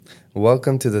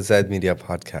Welcome to the Zed Media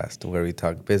Podcast, where we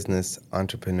talk business,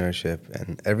 entrepreneurship,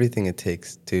 and everything it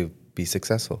takes to be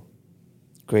successful.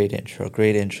 Great intro,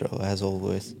 as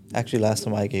always. Actually, last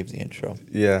time I gave the intro.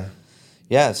 Yeah.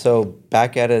 Yeah, so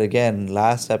back at it again.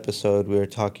 Last episode, we were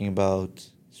talking about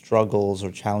struggles or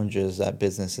challenges that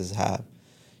businesses have.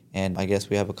 And I guess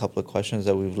we have a couple of questions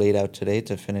that we've laid out today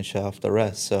to finish off the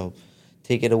rest. So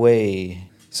take it away.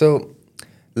 So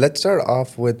let's start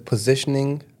off with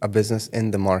positioning a business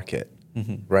in the market,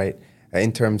 right?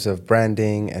 In terms of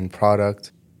branding and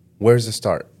product, where's the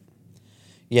start?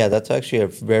 Yeah, that's actually a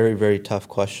very, very tough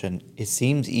question. It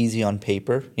seems easy on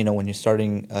paper. When you're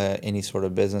starting any sort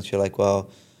of business, you're like, well,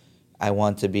 I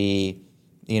want to be,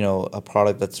 a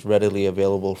product that's readily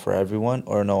available for everyone,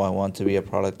 or no, I want to be a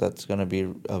product that's going to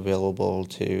be available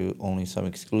to only some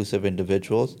exclusive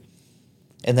individuals.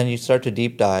 And then you start to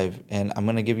deep dive, and I'm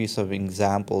going to give you some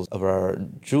examples of our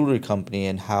jewelry company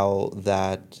and how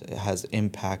that has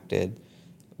impacted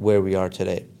where we are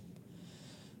today.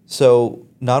 So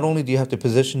not only do you have to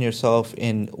position yourself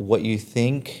in what you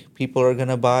think people are going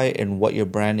to buy and what your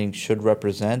branding should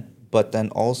represent, but then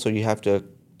also you have to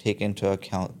take into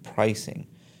account pricing.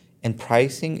 And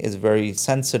pricing is a very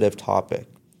sensitive topic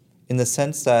in the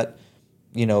sense that,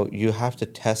 you have to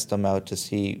test them out to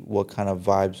see what kind of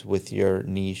vibes with your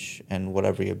niche and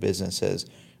whatever your business is.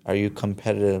 Are you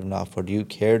competitive enough, or do you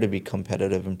care to be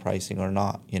competitive in pricing or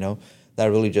not? That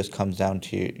really just comes down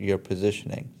to your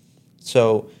positioning.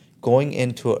 So going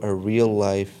into a real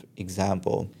life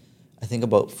example, I think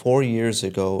about 4 years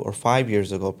ago or 5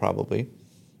 years ago probably,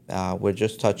 we're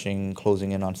just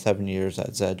closing in on 7 years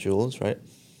at Zed Jewels, right?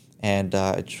 And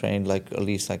I trained at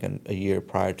least a year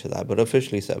prior to that, but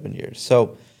officially 7 years.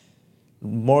 So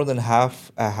more than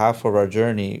half of our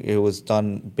journey, it was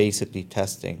done basically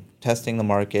testing the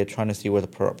market, trying to see where the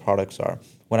products are.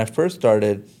 When I first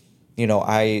started,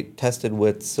 I tested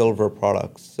with silver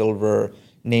products, silver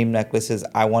name necklaces.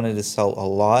 I wanted to sell a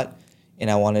lot, and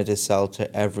I wanted to sell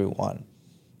to everyone.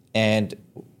 And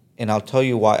I'll tell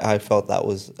you why I felt that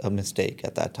was a mistake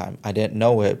at that time. I didn't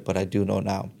know it, but I do know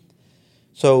now.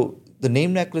 So the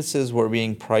name necklaces were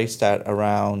being priced at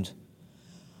around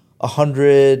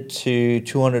 $100 to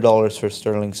 $200 for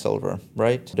sterling silver,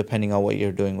 right? Depending on what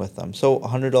you're doing with them. So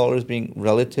 $100 being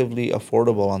relatively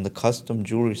affordable on the custom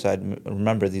jewelry side.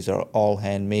 Remember, these are all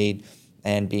handmade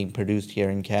and being produced here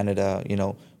in Canada,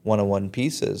 one-on-one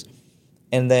pieces.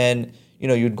 And then,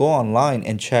 you'd go online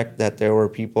and check that there were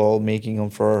people making them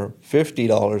for $50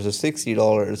 or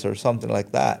 $60 or something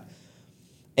like that.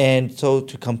 And so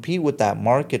to compete with that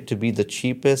market, to be the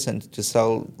cheapest and to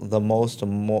sell the most to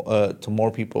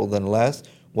more people than less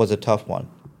was a tough one.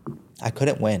 I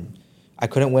couldn't win. I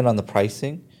couldn't win on the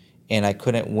pricing, and I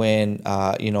couldn't win,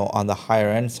 on the higher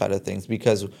end side of things,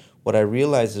 because what I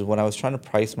realized is when I was trying to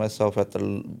price myself at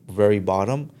the very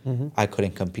bottom, I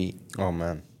couldn't compete. Oh,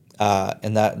 man.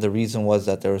 And that the reason was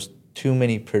that there was too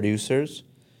many producers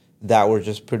that were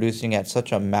just producing at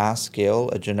such a mass scale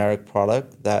a generic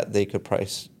product that they could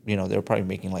price, they were probably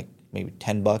making maybe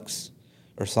 $10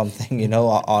 or something,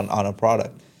 on a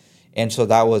product. And so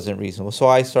that wasn't reasonable. So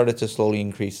I started to slowly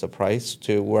increase the price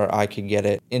to where I could get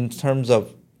it in terms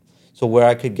of, so where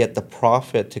I could get the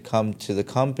profit to come to the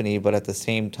company, but at the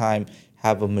same time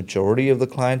have a majority of the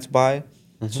clients buy.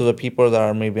 So the people that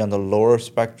are maybe on the lower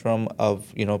spectrum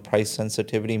of, price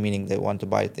sensitivity, meaning they want to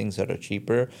buy things that are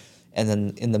cheaper. And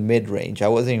then in the mid-range, I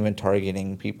wasn't even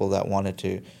targeting people that wanted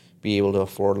to be able to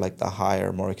afford the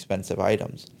higher, more expensive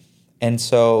items. And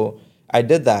so I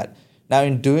did that. Now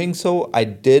in doing so, I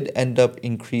did end up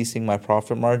increasing my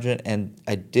profit margin and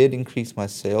I did increase my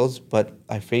sales, but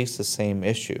I faced the same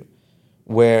issue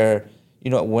where,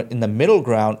 in the middle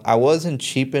ground, I wasn't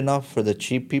cheap enough for the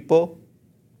cheap people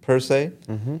per se,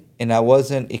 and I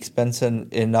wasn't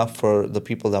expensive enough for the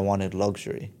people that wanted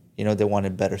luxury. They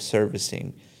wanted better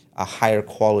servicing, a higher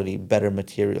quality, better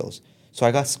materials. So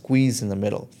I got squeezed in the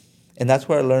middle. And that's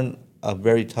where I learned a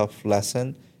very tough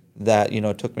lesson that,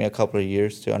 it took me a couple of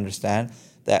years to understand,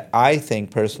 that I think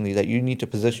personally that you need to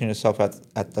position yourself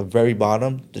at the very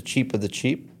bottom, the cheap of the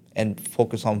cheap, and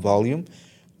focus on volume,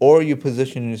 or you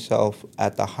position yourself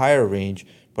at the higher range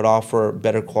but offer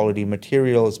better quality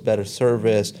materials, better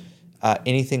service,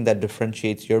 anything that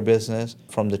differentiates your business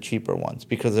from the cheaper ones,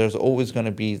 because there's always going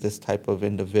to be this type of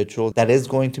individual that is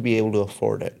going to be able to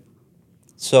afford it.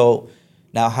 So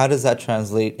now how does that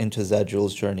translate into Zed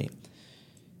Jewels' journey?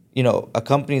 A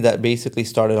company that basically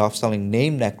started off selling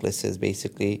name necklaces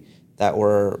basically that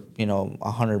were,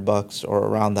 $100 or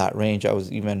around that range. I was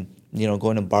even,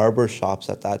 going to barber shops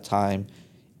at that time,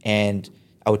 and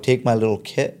I would take my little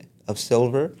kit of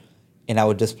silver and I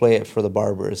would display it for the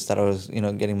barbers that I was,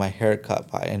 getting my hair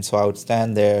cut by. And so I would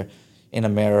stand there in a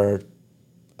mirror.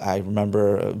 I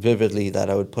remember vividly that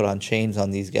I would put on chains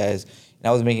on these guys, and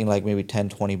I was making like maybe 10,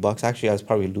 $20. Actually, I was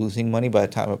probably losing money by the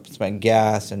time I spent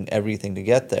gas and everything to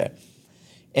get there.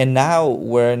 And now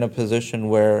we're in a position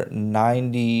where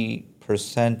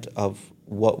 90% of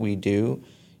what we do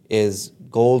is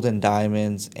gold and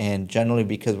diamonds, and generally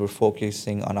because we're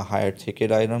focusing on a higher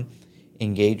ticket item,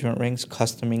 engagement rings,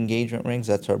 custom engagement rings,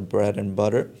 that's our bread and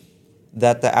butter,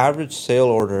 that the average sale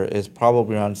order is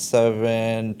probably around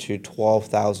 $7,000 to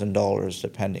 $12,000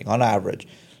 depending on average.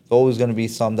 There's always going to be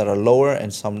some that are lower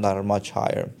and some that are much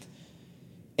higher.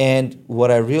 And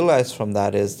what I realized from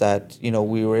that is that,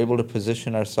 we were able to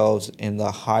position ourselves in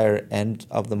the higher end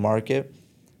of the market,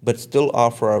 but still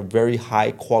offer a very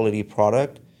high quality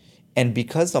product. And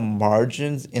because the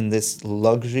margins in this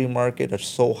luxury market are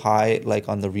so high, like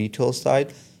on the retail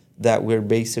side, that we're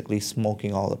basically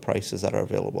smoking all the prices that are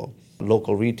available.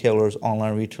 Local retailers,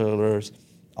 online retailers,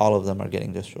 all of them are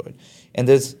getting destroyed. And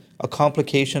there's a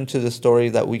complication to the story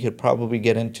that we could probably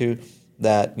get into,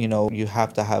 that, you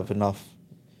have to have enough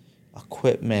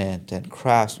equipment and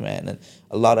craftsmen and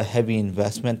a lot of heavy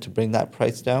investment to bring that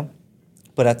price down.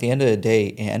 But at the end of the day,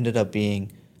 it ended up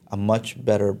being a much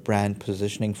better brand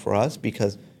positioning for us,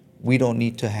 because we don't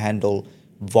need to handle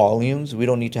volumes. We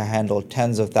don't need to handle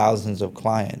tens of thousands of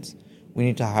clients. We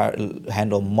need to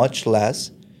handle much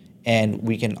less, and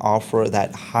we can offer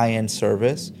that high-end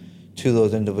service to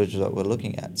those individuals that we're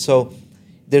looking at. So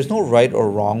there's no right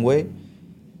or wrong way,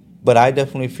 but I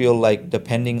definitely feel like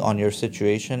depending on your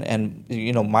situation, and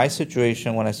my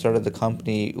situation when I started the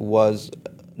company was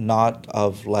not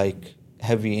of like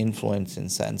heavy influence, in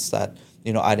sense that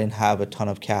I didn't have a ton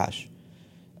of cash.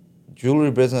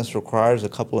 Jewelry business requires a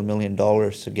couple of $1 million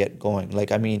to get going.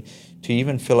 To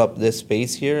even fill up this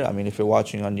space here, if you're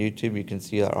watching on YouTube, you can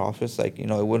see our office. It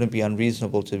wouldn't be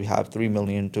unreasonable to have $3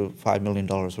 million to $5 million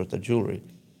worth of jewelry.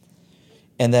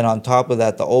 And then on top of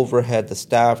that, the overhead, the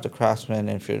staff, the craftsmen,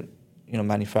 and if you're,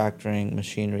 manufacturing,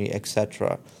 machinery,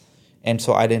 etc. And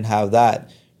so I didn't have that,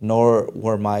 nor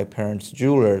were my parents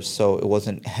jewelers, so it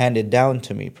wasn't handed down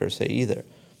to me per se either.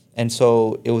 And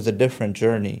so it was a different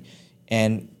journey.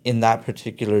 And in that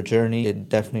particular journey, it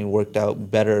definitely worked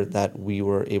out better that we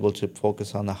were able to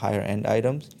focus on the higher end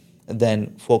items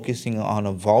than focusing on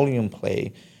a volume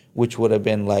play, which would have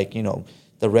been like,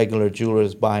 the regular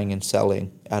jewelers buying and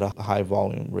selling at a high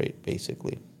volume rate,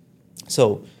 basically.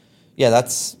 So, yeah,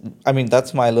 that's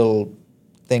my little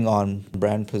thing on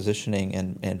brand positioning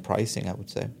and pricing, I would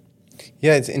say.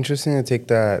 Yeah, it's interesting to take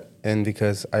that in,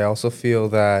 because I also feel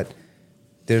that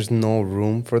there's no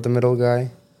room for the middle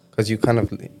guy, because you kind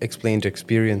of explained your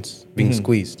experience being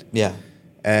squeezed. Yeah.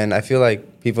 And I feel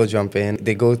like people jump in,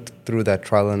 they go through that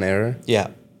trial and error.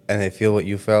 Yeah. And they feel what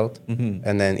you felt. Mm-hmm.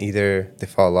 And then either they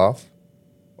fall off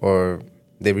or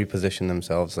they reposition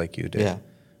themselves like you did. Yeah.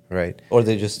 Right. Or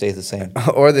they just stay the same.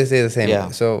 Or they stay the same.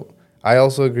 Yeah. So I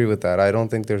also agree with that. I don't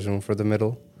think there's room for the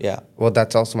middle. Yeah. Well,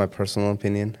 that's also my personal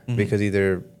opinion, because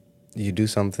either you do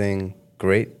something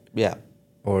great. Yeah.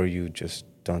 Or you just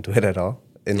don't do it at all,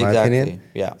 in my Exactly. opinion.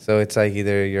 Yeah. So it's like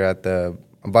either you're at the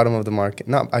bottom of the market.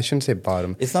 No, I shouldn't say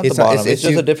bottom. It's not the bottom. It's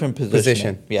just a different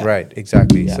position. Yeah. Right,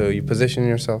 exactly. Yeah. So you position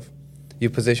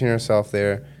yourself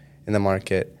there in the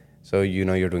market, so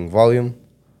you're doing volume.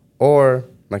 Or,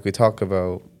 like we talk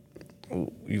about,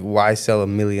 why sell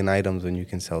 1 million items when you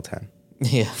can sell 10?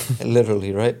 Yeah,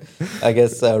 literally, right? I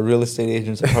guess real estate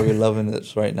agents are probably loving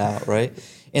this right now, right?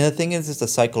 And the thing is, it's a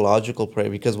psychological play,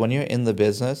 because when you're in the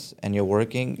business and you're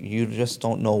working, you just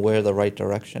don't know where the right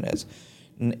direction is.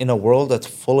 In a world that's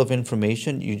full of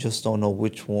information, you just don't know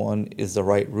which one is the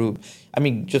right route.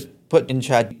 Just put in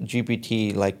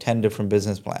ChatGPT like 10 different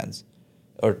business plans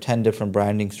or 10 different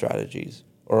branding strategies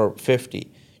or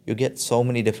 50. You get so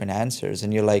many different answers,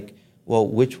 and you're like, well,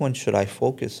 which one should I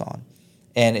focus on?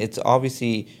 And it's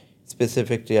obviously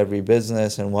specific to every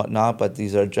business and whatnot, but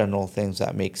these are general things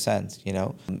that make sense,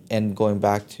 And going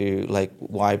back to like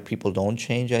why people don't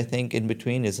change, I think in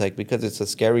between is like because it's a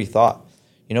scary thought,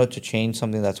 to change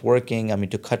something that's working.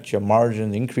 To cut your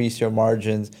margins, increase your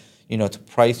margins, to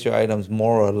price your items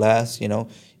more or less,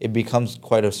 it becomes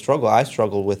quite a struggle. I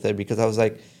struggled with it because I was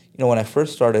like, when I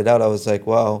first started out, I was like,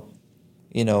 well,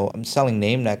 I'm selling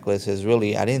name necklaces.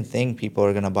 Really, I didn't think people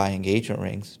are going to buy engagement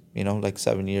rings, like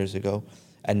 7 years ago,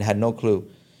 and had no clue.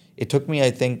 It took me,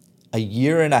 I think, 1.5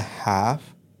 years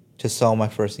to sell my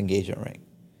first engagement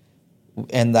ring.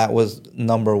 And that was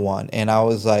number one. And I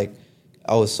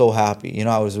was so happy.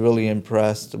 I was really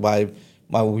impressed by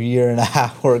my 1.5 year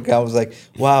work. I was like,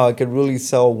 wow, I could really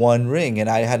sell one ring. And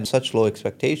I had such low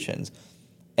expectations.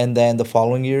 And then the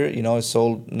following year, it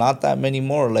sold not that many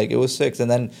more. Like it was 6. And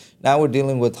then now we're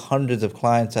dealing with hundreds of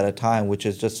clients at a time, which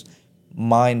is just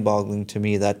mind-boggling to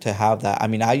me that to have that. I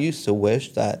mean, I used to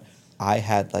wish that I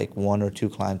had like 1 or 2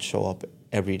 clients show up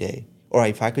every day, or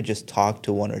if I could just talk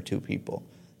to 1 or 2 people.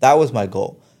 That was my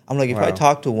goal. I'm like, if I Wow.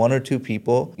 talk to 1 or 2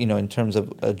 people, in terms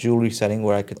of a jewelry setting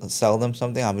where I could sell them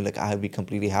something, I'd be like, I'd be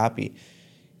completely happy.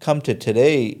 Come to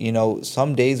today,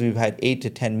 some days we've had 8 to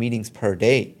 10 meetings per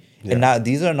day. Yeah. And now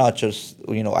these are not just,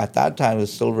 at that time it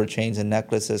was silver chains and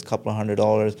necklaces, couple of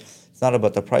 $100. It's not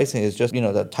about the pricing. It's just,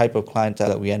 the type of client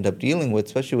that we end up dealing with,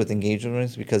 especially with engagement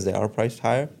rings, because they are priced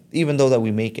higher, even though that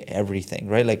we make everything,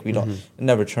 right? Like we don't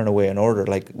never turn away an order.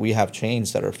 Like we have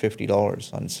chains that are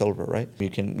 $50 on silver, right?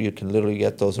 You can literally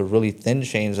get those are really thin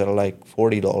chains that are like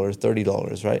 $40,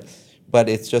 $30, right? But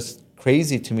it's just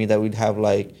crazy to me that we'd have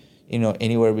like,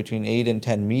 anywhere between 8 and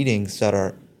 10 meetings that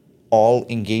are all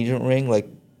engagement ring, like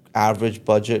average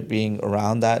budget being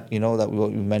around that, that what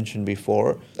we mentioned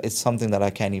before. It's something that I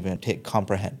can't even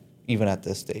comprehend, even at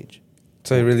this stage.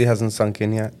 So it really hasn't sunk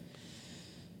in yet?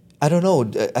 I don't know.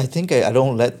 I think I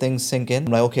don't let things sink in.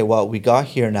 I'm like, okay, well, we got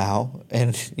here now,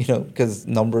 and because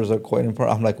numbers are quite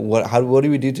important. I'm like, what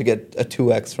do we do to get a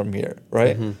 2x from here,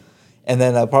 right? And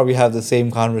then I'll probably have the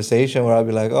same conversation where I'll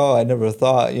be like, oh, I never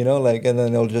thought, like, and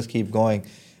then it'll just keep going.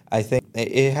 I think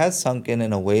it has sunk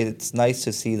in a way. It's nice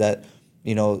to see that,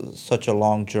 such a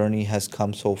long journey has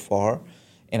come so far.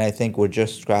 And I think we're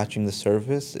just scratching the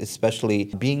surface, especially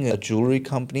being a jewelry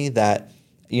company that,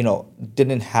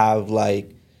 didn't have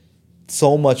like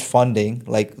so much funding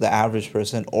like the average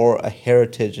person or a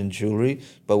heritage in jewelry,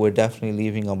 but we're definitely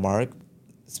leaving a mark,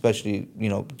 especially,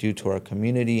 due to our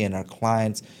community and our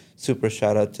clients. Super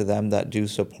shout out to them that do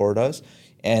support us.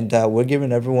 And we're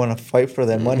giving everyone a fight for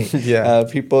their money. Yeah.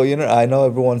 People, I know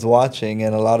everyone's watching,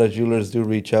 and a lot of jewelers do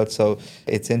reach out. So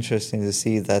it's interesting to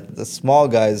see that the small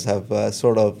guys have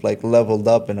sort of like leveled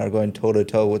up and are going toe to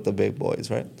toe with the big boys,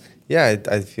 right? Yeah,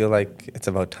 I feel like it's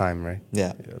about time, right?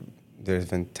 Yeah. There's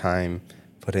been time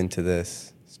put into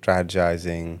this,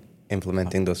 strategizing,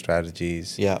 implementing those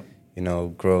strategies. Yeah.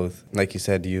 Growth. Like you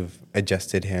said, you've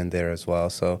adjusted here and there as well.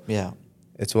 So Yeah.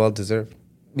 it's well deserved.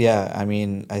 Yeah, I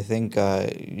mean, I think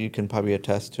you can probably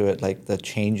attest to it, like the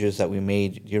changes that we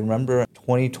made. You remember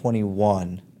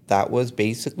 2021, that was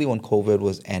basically when COVID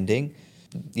was ending.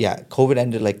 Yeah, COVID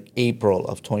ended like April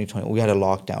of 2020. We had a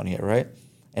lockdown here, right?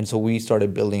 And so we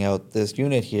started building out this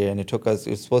unit here, and it was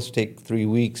supposed to take 3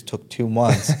 weeks, took 2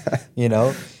 months,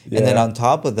 Yeah. And then on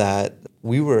top of that,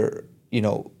 we were,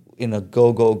 in a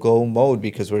go mode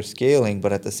because we're scaling,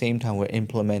 but at the same time, we're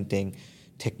implementing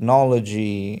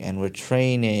technology and we're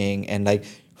training and like,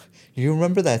 you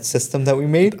remember that system that we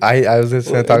made? I was just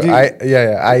going to talk.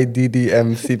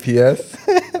 IDDM CPS.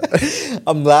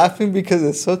 I'm laughing because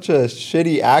it's such a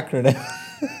shitty acronym.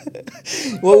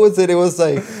 What was it? It was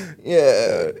like,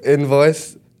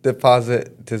 Invoice,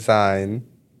 deposit, design.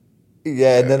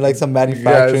 Yeah, and then like some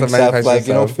manufacturing stuff, like,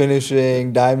 stuff.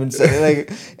 finishing, diamonds.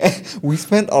 Like, we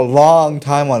spent a long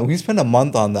time on it. We spent a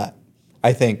month on that,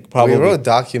 I think, probably. We wrote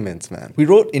documents, man. We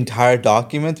wrote entire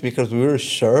documents because we were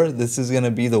sure this is going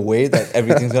to be the way that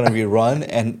everything's going to be run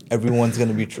and everyone's going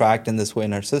to be tracked in this way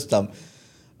in our system.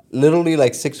 Literally,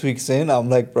 like 6 weeks in, I'm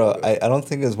like, bro, I don't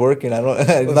think it's working.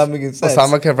 It's not making sense.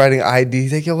 Osama kept writing ID.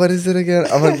 He's like, yo, what is it again?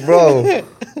 I'm like, bro,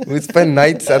 we spend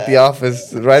nights at the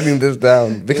office writing this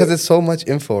down because it's so much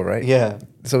info, right? Yeah.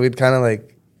 So we'd kind of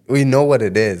like, we know what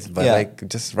it is, but Yeah. like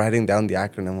just writing down the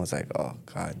acronym was like, oh,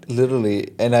 God. Literally.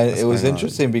 And it was going on?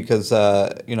 interesting because,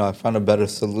 I found a better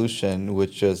solution,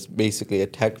 which is basically a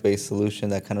tech-based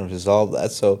solution that kind of resolved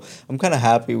that. So I'm kind of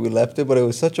happy we left it, but it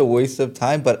was such a waste of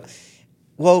time. But,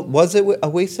 well, was it a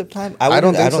waste of time? I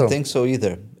don't think so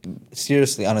either.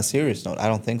 Seriously, on a serious note, I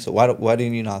don't think so. Why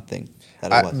did you not think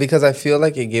that it was? Because I feel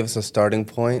like it gave us a starting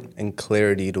point and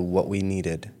clarity to what we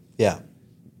needed. Yeah.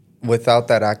 Without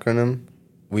that acronym,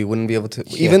 we wouldn't be able to,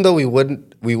 Yeah. even though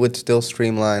we would still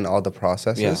streamline all the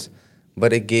processes, Yeah.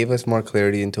 but it gave us more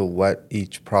clarity into what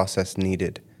each process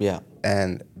needed. Yeah.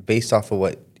 And based off of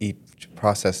what each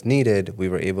process needed, we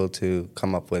were able to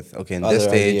come up with, okay, in Other this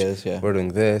stage, ideas, yeah. we're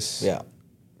doing this. Yeah.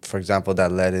 For example,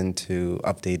 that led into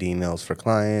update emails for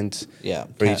clients, Yeah.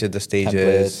 for each of the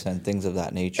stages, templates and things of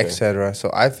that nature. etc.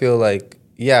 So I feel like,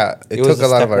 yeah, it was took a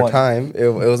lot step of our one. time. It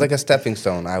was like a stepping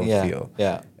stone, I would Yeah. feel.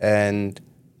 Yeah. And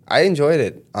I enjoyed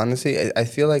it. Honestly, I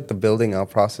feel like the building out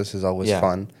process is always Yeah.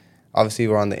 fun. Obviously,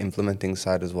 we're on the implementing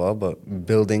side as well, but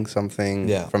building something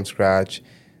Yeah. from scratch,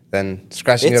 then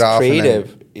scratching It's it off.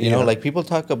 creative. And then, you know, like people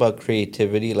talk about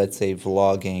creativity, let's say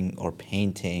vlogging or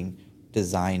painting,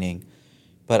 designing.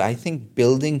 But I think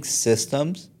building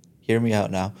systems, hear me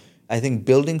out now, I think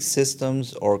building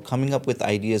systems or coming up with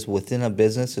ideas within a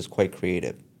business is quite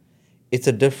creative. It's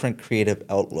a different creative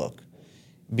outlook.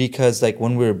 Because like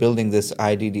when we were building this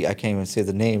IDD, I can't even say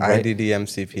the name, right?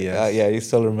 IDDMCPS. Yeah, you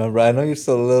still remember. I know you're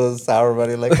still a little sour about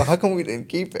it. Like, well, how come we didn't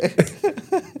keep it?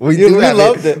 We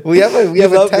loved it. We have a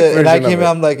tech version and I came of it.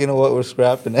 out, I'm like, you know what, we're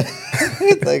scrapping it.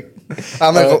 It's like,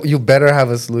 I'm like, oh, you better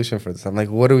have a solution for this. I'm like,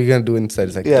 what are we gonna do instead?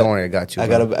 It's like, don't worry, I got you. I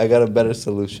got a better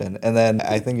solution. And then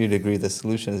I think you'd agree the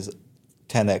solution is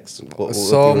 10x.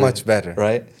 So much better,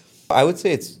 right? I would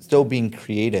say it's still being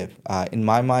creative. In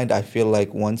my mind, I feel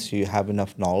like once you have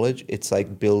enough knowledge, it's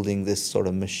like building this sort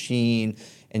of machine,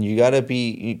 and you got to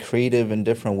be creative in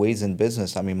different ways in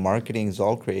business. I mean, marketing is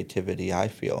all creativity, I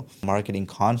feel. Marketing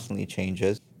constantly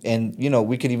changes. And, you know,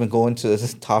 we could even go into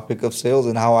this topic of sales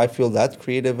and how I feel that's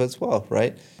creative as well,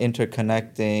 right?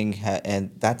 Interconnecting,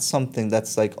 and that's something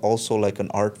that's like also like an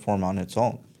art form on its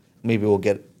own. Maybe we'll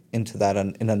get into that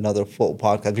in another full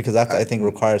podcast, because that I think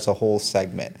requires a whole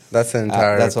segment. That's an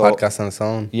entire podcast on its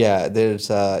own. Yeah, there's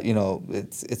you know,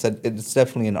 it's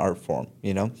definitely an art form,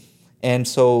 you know, and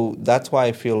so that's why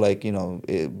I feel like, you know,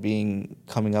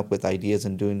 coming up with ideas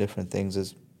and doing different things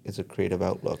is a creative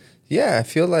outlook. Yeah, I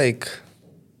feel like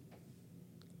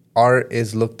art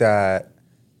is looked at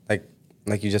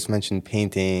like you just mentioned,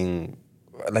 painting,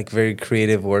 like very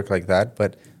creative work like that,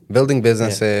 but building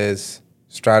businesses. Yeah.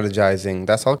 Strategizing,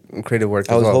 that's all creative work as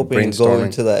well. I was hoping to go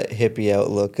into that hippie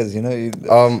outlook, because, you know,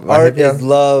 art is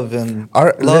love, and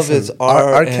love is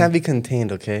art. Art can't be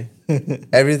contained, okay?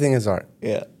 Everything is art.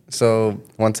 Yeah. So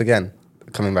once again,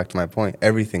 coming back to my point,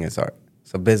 everything is art.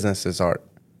 So business is art,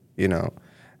 you know,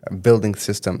 building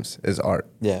systems is art.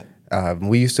 Yeah.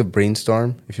 We used to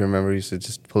brainstorm. If you remember, we used to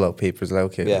just pull out papers like,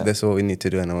 okay, this is what we need to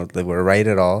do, and we'll write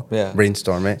it all,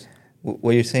 brainstorm it.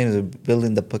 What you're saying is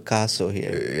building the Picasso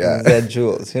here. Yeah. Zed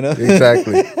Jules, you know?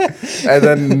 Exactly.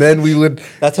 And then we would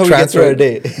That's how we get through our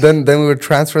day. Then we would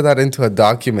transfer that into a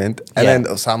document, and then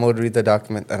Osama would read the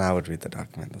document, and I would read the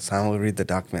document. Osama would read the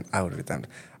document, I would read that.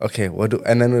 Okay,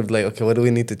 and then we'd like, okay, what do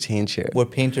we need to change here? We're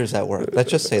painters at work.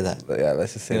 Let's just say that. Yeah,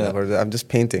 let's just say that. I'm just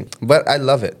painting. But I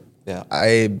love it. Yeah.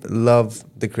 I love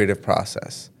the creative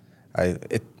process.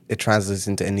 It translates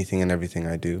into anything and everything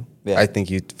I do. Yeah. I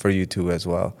think for you too as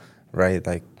well. Right?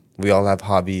 Like, we all have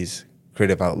hobbies,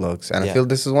 creative outlooks, and I feel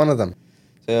this is one of them.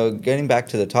 So getting back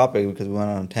to the topic, because we went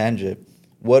on a tangent,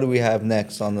 what do we have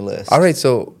next on the list? All right,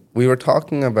 so we were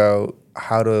talking about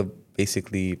how to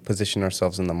basically position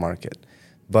ourselves in the market.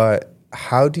 But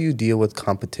how do you deal with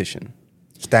competition?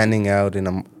 Standing out in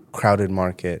a crowded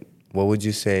market, what would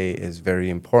you say is very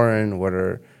important? What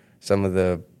are some of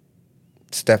the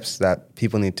steps that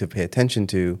people need to pay attention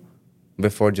to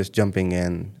before just jumping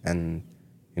in and,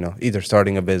 you know, either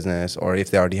starting a business, or if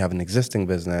they already have an existing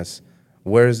business,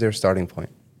 where is their starting point?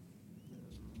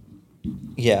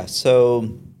 Yeah,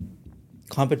 so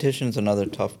competition is another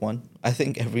tough one. I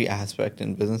think every aspect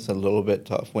in business is a little bit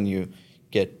tough when you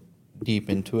get deep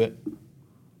into it.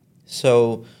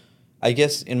 So I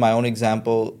guess in my own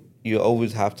example, you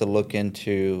always have to look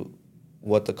into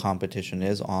what the competition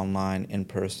is online, in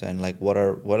person. Like, what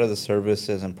are the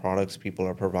services and products people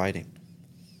are providing?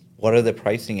 What are they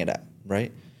pricing it at,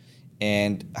 right?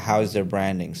 And how is their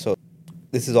branding? So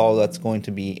this is all that's going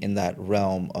to be in that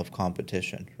realm of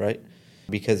competition, right?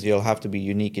 Because you'll have to be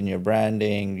unique in your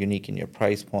branding, unique in your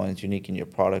price points, unique in your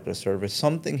product or service.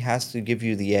 Something has to give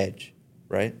you the edge,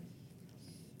 right?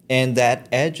 And that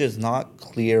edge is not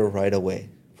clear right away.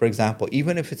 For example,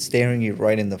 even if it's staring you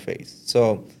right in the face.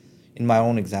 So in my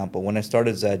own example, when I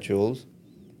started Zed Jules,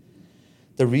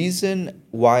 the reason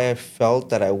why I felt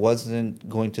that I wasn't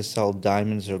going to sell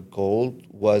diamonds or gold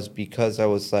was because I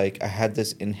was like, I had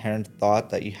this inherent thought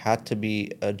that you had to be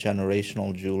a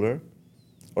generational jeweler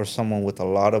or someone with a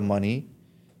lot of money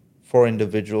for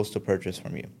individuals to purchase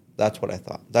from you. That's what I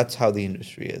thought. That's how the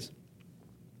industry is.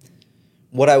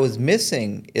 What I was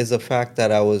missing is the fact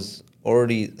that I was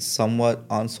already somewhat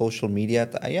on social media.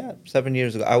 7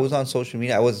 years ago, I was on social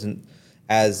media. I wasn't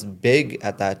as big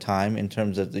at that time in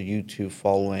terms of the YouTube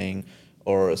following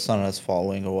or Sunnis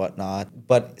following or whatnot.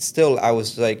 But still, I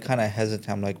was like kind of hesitant.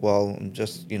 I'm like, well, I'm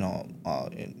just,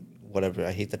 whatever.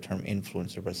 I hate the term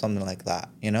influencer, but something like that,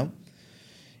 you know?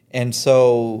 And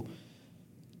so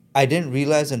I didn't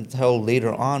realize until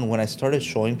later on when I started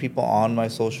showing people on my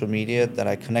social media that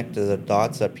I connected the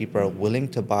dots that people are willing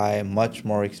to buy much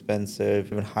more expensive,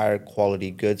 even higher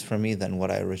quality goods from me than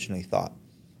what I originally thought.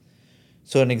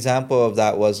 So an example of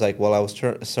that was like, well, I was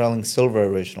selling silver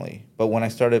originally, but when I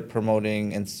started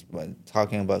promoting and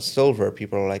talking about silver,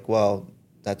 people are like, well,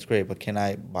 that's great, but can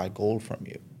I buy gold from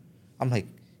you? I'm like,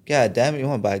 yeah, damn it, you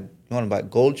want to buy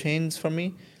gold chains from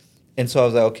me? And so I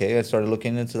was like, okay, I started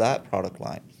looking into that product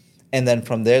line. And then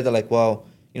from there, they're like, well,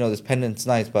 this pendant's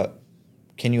nice, but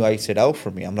can you ice it out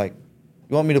for me? I'm like,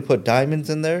 you want me to put diamonds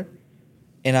in there?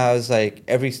 And I was like,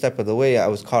 every step of the way, I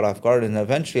was caught off guard. And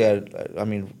eventually, I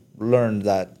learned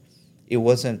that it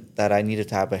wasn't that I needed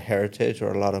to have a heritage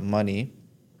or a lot of money.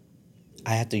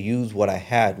 I had to use what I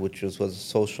had, which was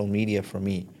social media for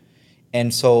me.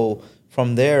 And so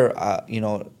from there,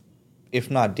 if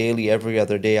not daily, every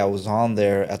other day, I was on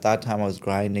there. At that time, I was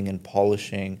grinding and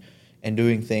polishing and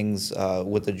doing things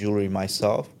with the jewelry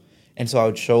myself. And so I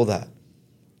would show that.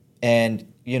 And,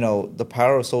 the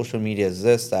power of social media is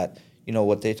this, that,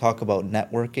 what they talk about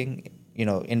networking,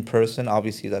 in person,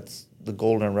 obviously that's the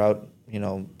golden route,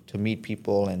 to meet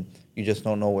people, and you just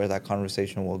don't know where that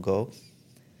conversation will go.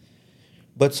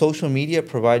 But social media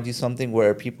provides you something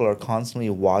where people are constantly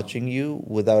watching you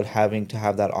without having to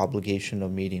have that obligation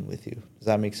of meeting with you. Does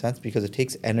that make sense? Because it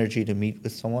takes energy to meet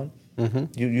with someone. Mm-hmm.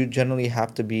 You generally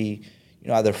have to be,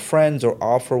 either friends or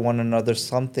offer one another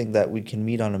something that we can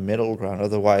meet on a middle ground.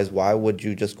 Otherwise, why would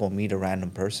you just go meet a random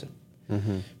person?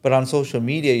 Mm-hmm. But on social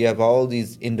media, you have all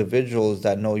these individuals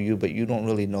that know you, but you don't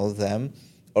really know them,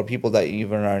 or people that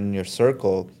even are in your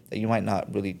circle that you might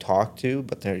not really talk to,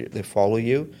 but they follow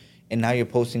you. And now you're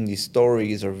posting these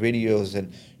stories or videos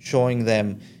and showing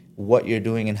them what you're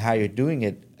doing and how you're doing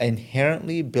it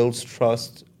inherently builds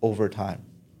trust over time.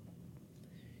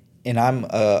 And I'm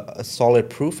a solid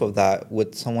proof of that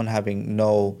with someone having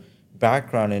no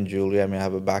background in jewelry. I mean, I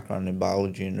have a background in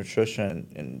biology and nutrition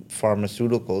and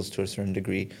pharmaceuticals to a certain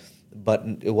degree, but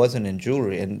it wasn't in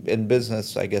jewelry. And in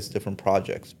business, I guess, different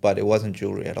projects, but it wasn't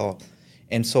jewelry at all.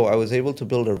 And so I was able to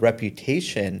build a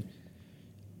reputation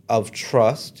of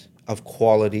trust, of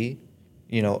quality,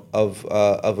 of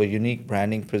a unique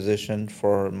branding position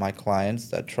for my clients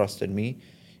that trusted me.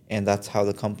 And that's how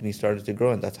the company started to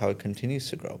grow, and that's how it continues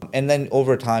to grow. And then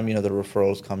over time, the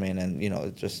referrals come in, and,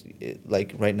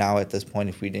 like right now at this point,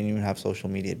 if we didn't even have social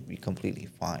media, it'd be completely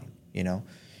fine,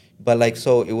 But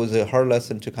so it was a hard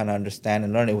lesson to kind of understand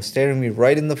and learn. It was staring me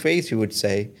right in the face, you would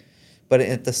say. But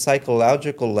at the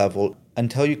psychological level,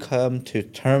 until you come to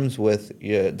terms with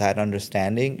that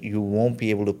understanding, you won't be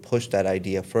able to push that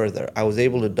idea further. I was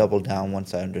able to double down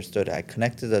once I understood it. I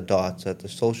connected the dots at the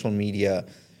social media,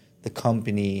 the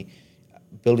company,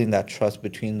 building that trust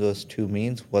between those two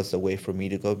means was the way for me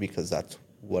to go because that's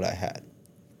what I had.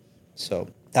 So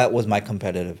that was my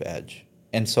competitive edge.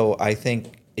 And so I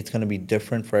think it's going to be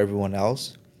different for everyone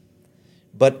else.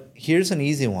 But here's an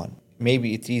easy one.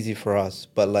 Maybe it's easy for us,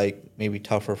 but maybe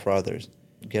tougher for others.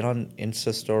 Get on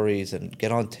Insta stories and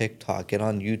get on TikTok, get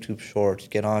on YouTube Shorts,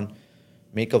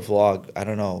 make a vlog. I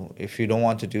don't know. If you don't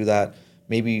want to do that,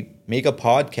 maybe make a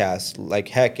podcast.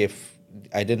 Heck, if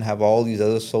I didn't have all these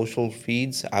other social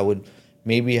feeds, I would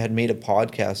maybe had made a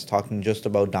podcast talking just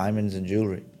about diamonds and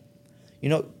jewelry.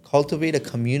 Cultivate a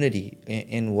community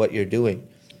in what you're doing.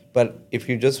 But if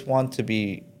you just want to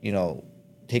be,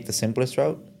 take the simplest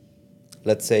route,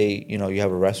 let's say, you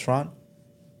have a restaurant,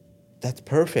 that's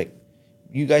perfect.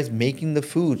 You guys making the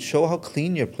food, show how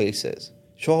clean your place is.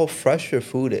 Show how fresh your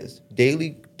food is.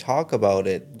 Daily talk about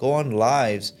it. Go on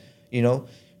lives,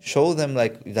 show them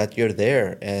that you're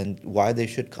there and why they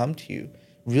should come to you.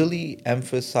 Really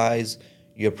emphasize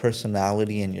your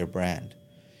personality and your brand.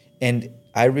 And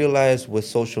I realize with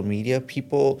social media,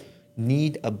 people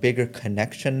need a bigger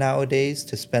connection nowadays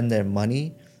to spend their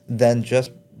money than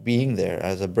just being there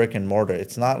as a brick and mortar.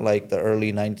 It's not like the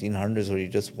early 1900s where you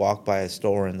just walk by a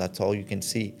store and that's all you can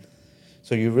see.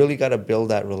 So you really got to build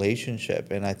that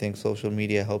relationship. And I think social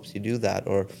media helps you do that,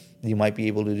 or you might be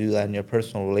able to do that in your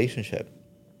personal relationship.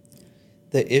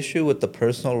 The issue with the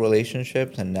personal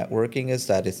relationships and networking is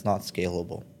that it's not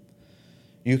scalable.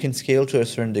 You can scale to a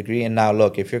certain degree. And now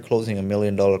look, if you're closing $1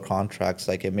 million contracts,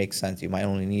 it makes sense. You might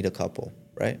only need a couple,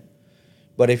 right?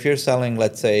 But if you're selling,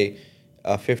 let's say,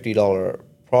 a $50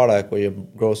 product where your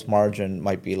gross margin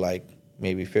might be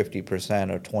maybe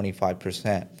 50% or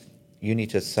 25%, you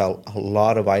need to sell a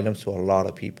lot of items to a lot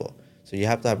of people. So you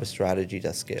have to have a strategy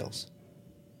that scales.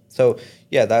 So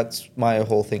yeah, that's my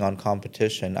whole thing on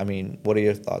competition. I mean, what are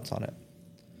your thoughts on it?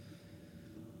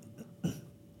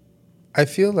 I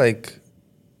feel like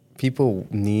people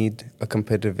need a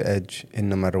competitive edge in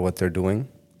no matter what they're doing.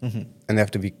 Mm-hmm. And they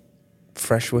have to be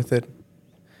fresh with it.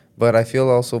 But I feel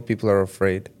also people are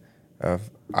afraid of.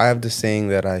 I have this saying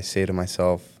that I say to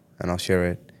myself, and I'll share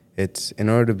it. It's, in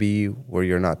order to be where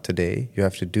you're not today, you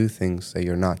have to do things that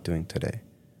you're not doing today.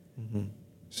 Mm-hmm.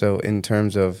 So in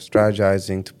terms of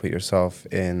strategizing to put yourself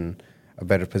in a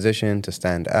better position, to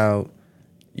stand out,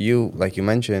 like you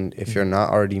mentioned, if you're not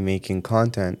already making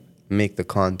content, make the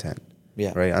content.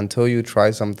 Yeah. Right? Until you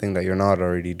try something that you're not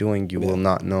already doing, you Yeah. will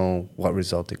not know what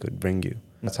result it could bring you.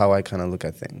 That's how I kind of look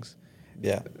at things.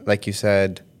 Yeah. Like you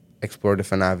said, explore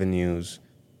different avenues.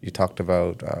 You talked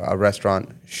about a restaurant,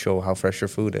 show how fresh your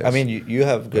food is. I mean, you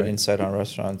have good Right. insight on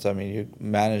restaurants. I mean, you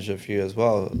manage a few as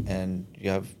well, and you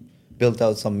have built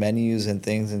out some menus and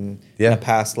things in Yeah. a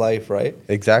past life, right?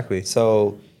 Exactly.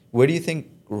 So, where do you think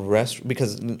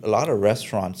because a lot of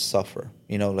restaurants suffer.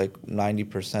 You know, like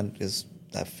 90% is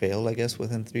that fail, I guess,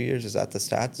 within 3 years. Is that the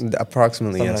stats?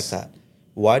 Approximately, Something yes. like that.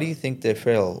 Why do you think they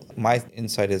fail? My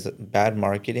insight is bad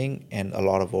marketing and a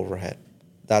lot of overhead.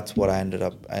 That's what I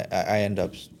end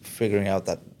up figuring out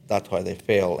that that's why they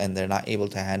fail, and they're not able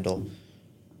to handle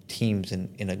teams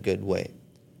in a good way.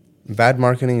 Bad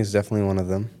marketing is definitely one of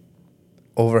them.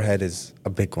 Overhead is a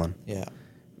big one. Yeah.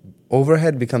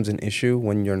 Overhead becomes an issue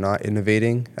when you're not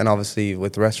innovating. And obviously,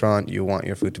 with restaurant, you want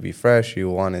your food to be fresh. You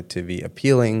want it to be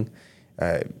appealing.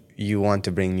 You want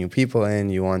to bring new people in.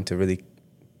 You want to really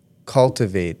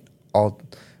cultivate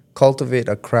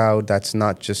a crowd that's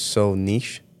not just so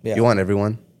niche. Yeah. You want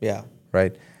everyone, Yeah.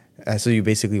 right? So you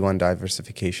basically want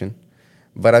diversification.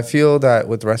 But I feel that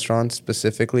with restaurants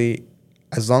specifically,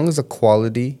 as long as the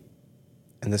quality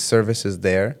and the service is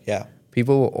there, Yeah.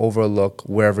 people will overlook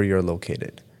wherever you're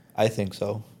located. I think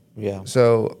so. Yeah.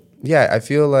 So, yeah, I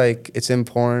feel like it's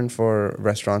important for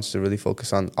restaurants to really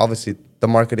focus on, obviously, the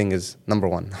marketing is number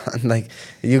one. Like,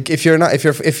 if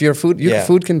your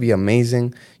food can be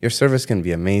amazing, your service can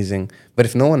be amazing, but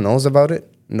if no one knows about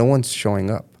it, no one's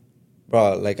showing up.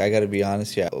 Bro, like, I gotta be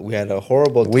honest, yeah. We had a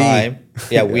horrible We. time.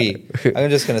 Yeah, we. I'm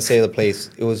just gonna say the place.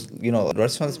 It was, the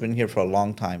restaurant's been here for a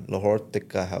long time. Lahore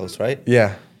Tikka House, right?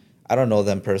 Yeah. I don't know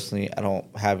them personally. I don't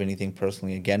have anything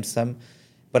personally against them.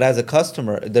 But as a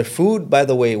customer, their food, by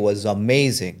the way, was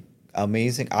amazing.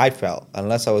 Amazing. I felt,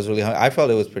 unless I was really hungry, I felt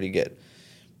it was pretty good.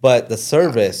 But the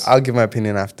service, I'll give my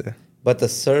opinion after. but the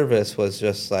service was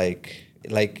just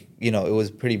it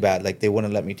was pretty bad. Like, they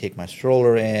wouldn't let me take my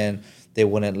stroller in. They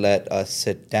wouldn't let us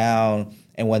sit down.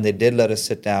 And when they did let us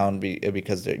sit down,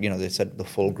 because they said the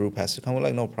full group has to come, we're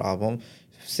like, no problem.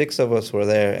 6 of us were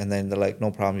there, and then they're like,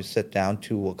 no problem, you sit down.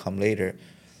 2 will come later.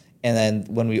 And then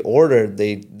when we ordered,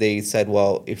 they said,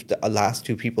 well, if the last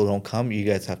 2 people don't come, you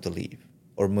guys have to leave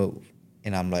or move.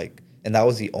 And I'm like, and that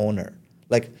was the owner.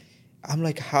 Like, I'm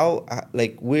like, how?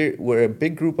 Like, we're a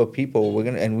big group of people.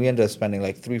 And we ended up spending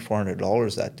like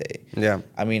 $300-400 that day. Yeah.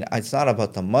 I mean, it's not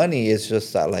about the money. It's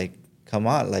just that, like, come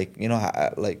on, like,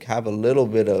 have a little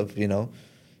bit of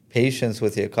patience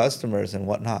with your customers and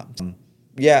whatnot.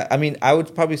 Yeah, I mean, I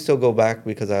would probably still go back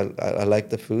because I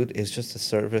like the food. It's just the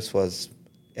service was,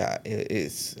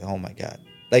 it's, oh my God.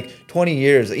 Like, 20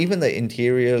 years, even the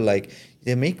interior, like,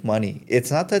 they make money.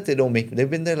 It's not that they don't make, they've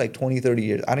been there like 20, 30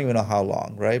 years. I don't even know how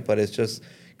long, right? But it's just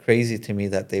crazy to me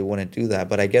that they wouldn't do that.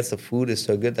 But I guess the food is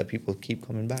so good that people keep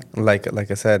coming back. Like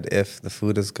I said, if the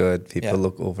food is good, people Yeah.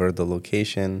 look over the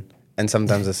location and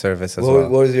sometimes the service as What well.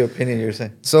 was your opinion you were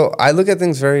saying? So I look at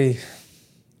things very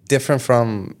different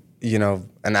from,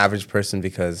 an average person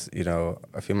because,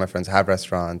 a few of my friends have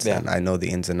restaurants Yeah. and I know the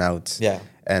ins and outs. Yeah.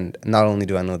 And not only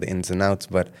do I know the ins and outs,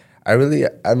 but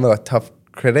I'm a tough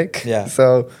critic. Yeah.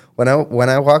 So when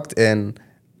I walked in,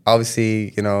 obviously,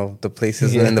 the place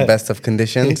isn't in the best of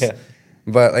conditions. Yeah.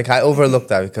 But like I overlooked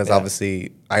that because Yeah.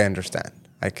 obviously I understand.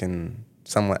 I can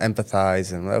somewhat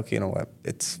empathize and okay, you know what?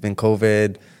 It's been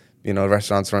COVID.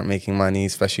 Restaurants weren't making money,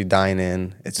 especially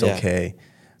dine-in. It's Yeah. okay.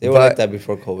 They were like that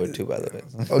before COVID too, by the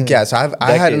way. Yeah, so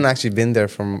I hadn't Decade. actually been there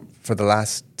for the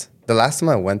last time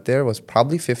I went there was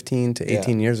probably 15 to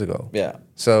 18 years ago. Yeah.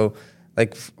 So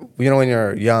like when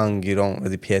you're young, you don't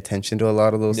really pay attention to a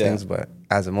lot of those Yeah. things. But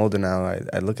as I'm older now,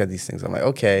 I look at these things. I'm like,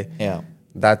 okay, Yeah.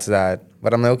 that's that.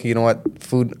 But I'm like, okay, you know what?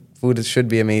 Food should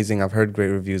be amazing. I've heard great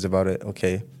reviews about it.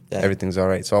 Okay, Yeah. everything's all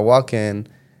right. So I walk in,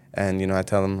 and I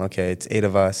tell them, okay, it's 8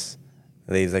 of us.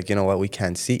 The lady's like, you know what? We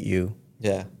can't seat you.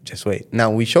 Yeah. Just wait.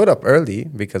 Now, we showed up early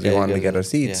because we Yeah, you wanted to guys get our did.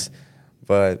 seats,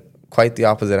 but quite the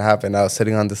opposite happened. I was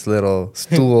sitting on this little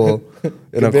stool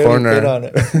in You a barely corner. fit on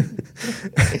it.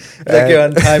 Like you're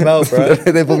on timeout, bro.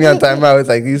 They put me on timeout. It's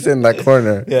like, you sit in that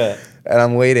corner. Yeah. And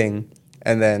I'm waiting.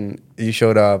 And then you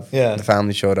showed up. Yeah. The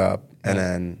family showed up. And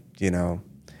Yeah. then,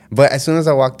 but as soon as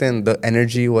I walked in, the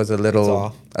energy was a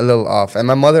little off. And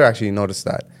my mother actually noticed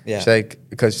that. Yeah. She's like,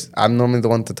 because I'm normally the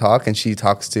one to talk and she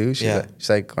talks too. Yeah. She's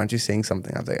like, aren't you saying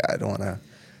something? I was like, I don't want to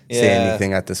say Yeah.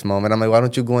 anything at this moment. I'm like, why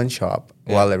don't you go and shop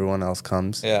Yeah. while everyone else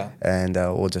comes? Yeah. And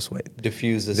we'll just wait.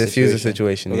 Diffuse the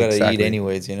situation. We gotta exactly. eat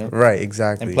anyways, Right,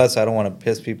 exactly. And plus, I don't want to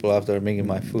piss people off that are making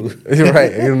my food. You're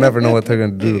right. You never know what they're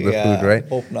going to do to the Yeah, food, right?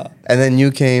 hope not. And then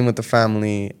you came with the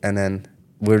family, and then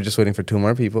we were just waiting for 2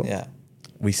 more people. Yeah.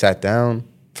 We sat down.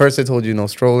 First, I told you no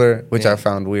stroller, which Yeah. I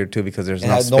found weird too because there's It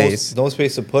no had space. no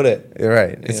space to put it. You're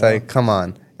right. It's You know? like, come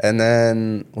on. And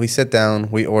then we sit down.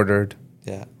 We ordered.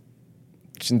 Yeah.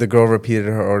 The girl repeated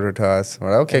her order to us.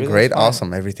 We're like, okay, Everything's great, fine.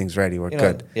 awesome, everything's ready, we're You know,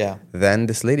 good. yeah. Then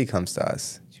this lady comes to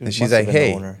us, She and she's must have like, been the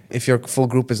 "Hey, owner. if your full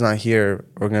group is not here,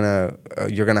 you're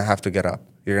gonna have to get up.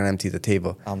 You're gonna empty the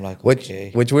table." I'm like, which okay.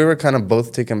 which we were kind of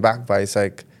both taken back by. It's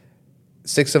like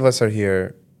 6 of us are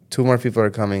here, 2 more people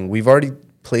are coming. We've already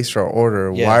placed our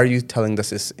order. Yeah. Why are you telling us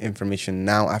this information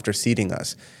now after seating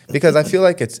us? Because I feel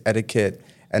like it's etiquette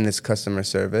and it's customer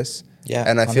service. Yeah,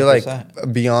 And I feel like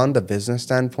 100%. beyond the business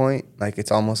standpoint, like it's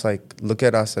almost like look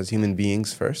at us as human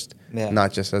beings first, Yeah.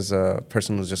 not just as a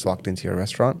person who's just walked into your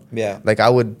restaurant. Yeah. Like I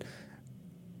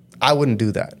wouldn't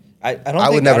do that. I don't I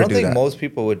would think, never I don't do think that. most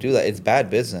people would do that. It's bad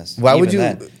business. Why would even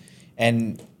you- then.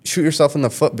 And Shoot yourself in the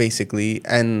foot basically,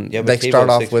 and you have a like table start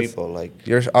of off 6 with people, like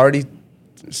you're already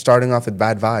starting off with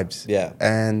bad vibes. Yeah.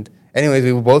 And anyways,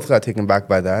 we both got taken back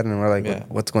by that, and we're like, Yeah.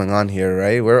 what's going on here,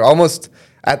 right? We're almost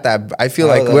at that. I feel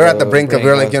I like was we're at at the the brink of. brink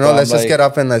We're of, like, but let's I'm just like- get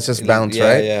up and let's just bounce,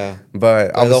 yeah, right? yeah.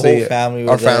 But the obviously, whole family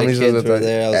our was there, families kids were were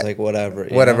there. I was like, whatever.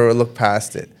 you whatever. know? We'll look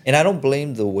past it. And I don't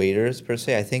blame the waiters per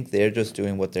se. I think they're just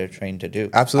doing what they're trained to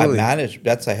do. Absolutely.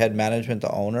 That's a head management,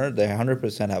 the owner. They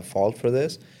 100% have fault for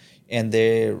this, and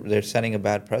they're setting a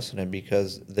bad precedent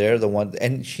because they're the one.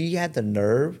 And she had the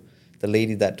nerve, the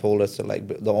lady that told us to like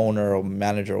the owner or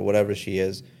manager or whatever she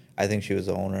is. I think she was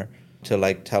the owner to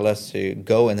like tell us to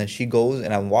go, and then she goes,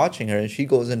 and I'm watching her, and she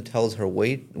goes and tells her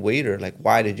waiter like,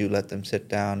 why did you let them sit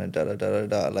down and da da da da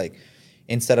da like.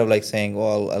 Instead of like saying,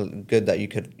 well, good that you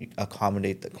could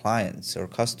accommodate the clients or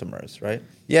customers, right?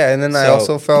 Yeah, and then I So-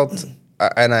 also felt,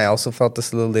 and I also felt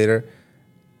this a little later.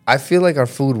 I feel like our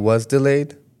food was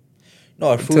delayed. No,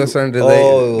 our food. To a certain delay.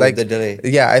 Oh, like the delay.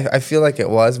 Yeah, I feel like it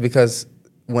was because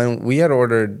when we had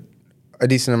ordered a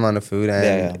decent amount of food and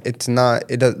Yeah. it's not.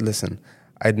 It does. Listen,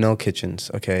 I know kitchens.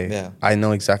 Okay. Yeah. I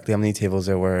know exactly how many tables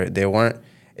there were. There weren't.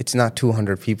 It's not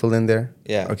 200 people in there.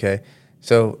 Yeah. Okay.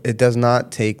 So it does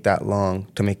not take that long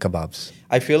to make kebabs.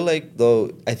 I feel like though,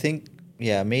 I think,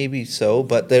 yeah, maybe so,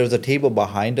 but there was a table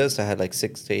behind us that had like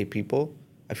 6 to 8 people.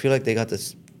 I feel like they got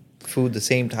this food the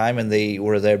same time and they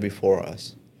were there before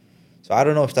us. So I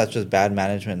don't know if that's just bad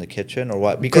management in the kitchen or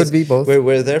what. Because be both.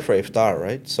 We're there for iftar,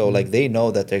 right? So like they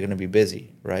know that they're going to be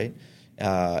busy, right?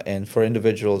 And for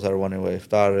individuals that are wondering what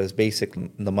iftar is, basically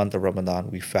in the month of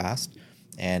Ramadan we fast,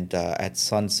 and at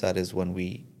sunset is when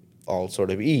we all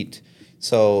sort of eat.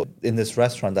 So in this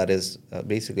restaurant that is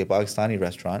basically a Pakistani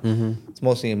restaurant, it's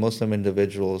mostly Muslim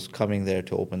individuals coming there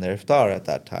to open their iftar at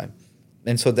that time.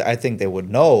 And so I think they would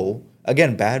know,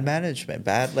 again, bad management,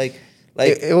 bad like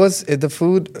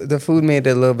The food made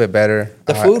it a little bit better.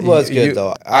 the food was good you-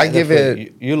 though. I The give food-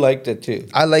 it. You liked it too.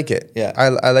 I like it. Yeah. I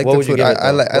like What the would you food. give it,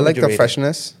 I though? like What would like you the rate it?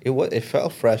 freshness. It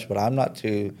felt fresh, but I'm not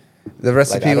too. The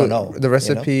recipe, I don't know, the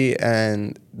recipe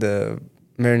and the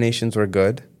marinations were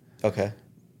good. Okay.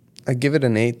 I give it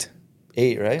an 8.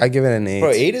 8, right? I give it an 8.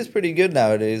 Bro, 8 is pretty good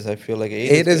nowadays. I feel like 8.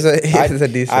 8 is good. a- 8 is a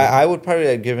decent. I would probably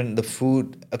have given the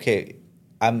food. Okay,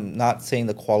 I'm not saying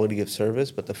the quality of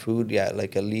service, but the food, yeah,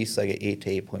 like at least like an 8 to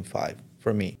 8.5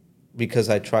 for me, because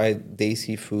I tried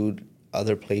desi food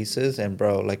other places, and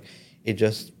bro, like it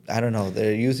just, I don't know,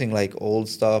 they're using like old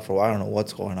stuff, or I don't know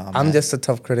what's going on. I'm man. just a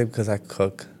tough critic because I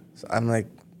cook. So I'm like,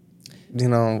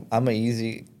 I'm an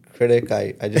easy critic.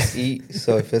 I just eat.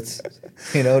 So if it's,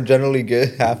 generally good,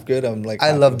 half good, I'm like. I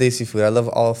happy. love desi food. I love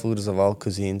all foods of all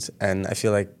cuisines. And I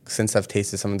feel like since I've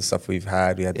tasted some of the stuff we've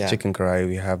had, we had the Yeah. chicken karai,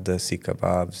 we have the sikh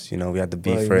kebabs, we had the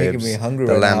Bro, beef you're ribs, making me hungry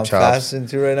the right now. lamb I'm chops. fasting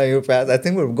too right now. You're fast. I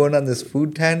think we're going on this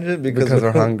food tangent because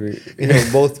we're hungry.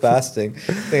 Both fasting.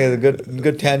 I think it's a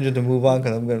good tangent to move on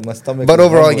because my stomach. But is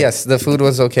overall, rumbling. yes, the food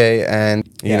was okay, and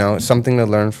Yeah. something to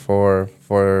learn for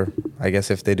I guess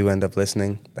if they do end up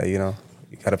listening, that you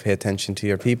gotta pay attention to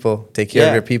your people, take care of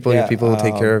Yeah, your people. Your yeah, people will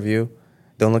take care of you.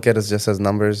 Don't look at us just as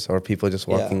numbers or people just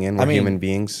Yeah. walking in. I We're mean, human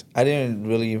beings. I didn't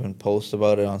really even post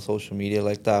about it on social media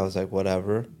like that. I was like,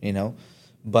 whatever,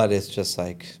 But it's just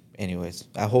like, anyways.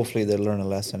 Hopefully they learn a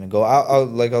lesson and go.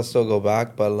 I'll still go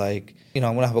back, but like, I'm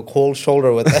gonna have a cold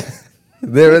shoulder with that.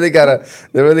 They really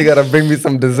gotta bring me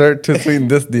some dessert to sweeten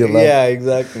this deal up. Yeah,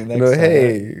 exactly. Next time,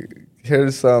 Hey,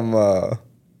 here's some.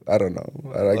 I don't know.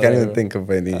 I can't even Whatever. think of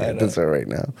any I know. dessert right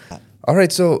now. All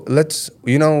right, so let's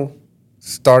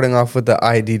starting off with the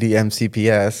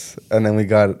IDDMCPS, and then we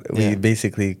Yeah.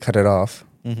 basically cut it off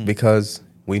Mhm. because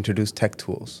we introduced tech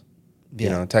tools.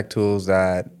 Yeah. Tech tools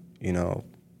that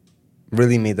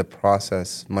really made the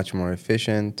process much more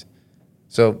efficient.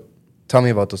 So, tell me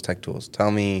about those tech tools.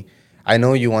 Tell me. I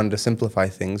know you wanted to simplify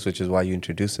things, which is why you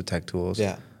introduced the tech tools.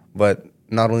 Yeah. But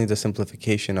not only the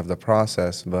simplification of the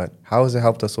process, but how has it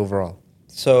helped us overall?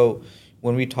 So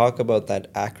when we talk about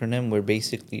that acronym, we're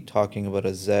basically talking about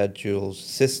a Z-Jules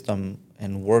system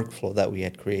and workflow that we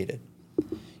had created.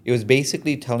 It was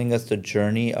basically telling us the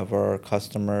journey of our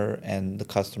customer and the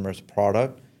customer's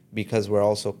product, because we're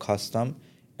also custom.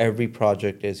 Every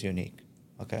project is unique.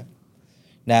 Okay.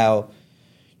 Now,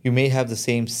 you may have the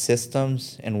same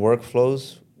systems and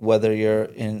workflows, whether you're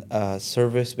in a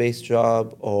service-based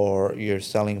job or you're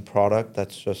selling product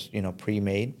that's just,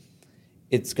 pre-made.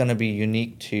 It's going to be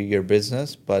unique to your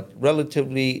business, but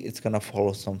relatively it's going to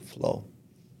follow some flow.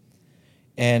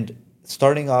 And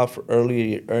starting off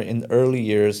in early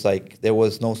years, like there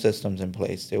was no systems in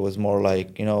place. It was more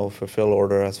like, fulfill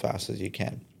order as fast as you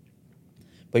can.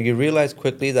 But you realize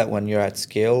quickly that when you're at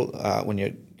scale, when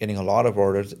you're getting a lot of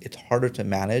orders, it's harder to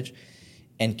manage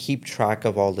and keep track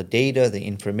of all the data, the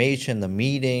information, the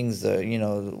meetings,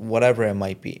 whatever it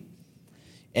might be.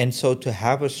 And so to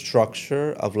have a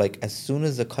structure of like, as soon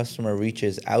as the customer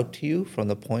reaches out to you from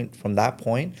that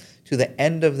point to the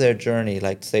end of their journey,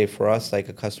 like say for us, like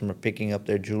a customer picking up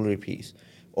their jewelry piece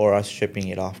or us shipping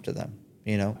it off to them,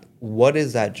 what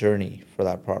is that journey for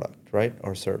that product, right?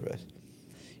 Or service.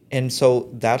 And so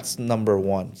that's number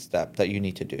one step that you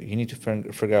need to do. You need to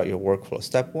figure out your workflow.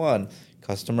 Step one,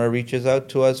 customer reaches out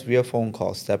to us via phone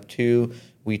call. Step two,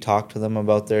 we talk to them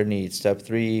about their needs. Step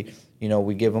three,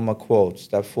 we give them a quote.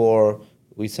 Step four,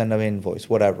 we send them an invoice,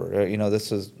 whatever.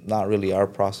 This is not really our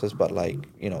process, but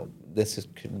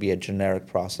could be a generic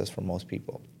process for most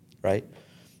people, right?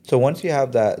 So once you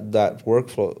have that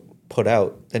workflow put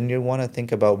out, then you want to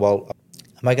think about, well,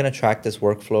 am I going to track this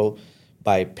workflow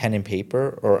by pen and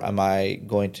paper, or am I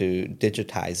going to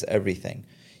digitize everything?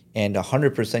 And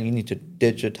 100% you need to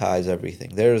digitize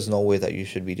everything. There is no way that you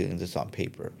should be doing this on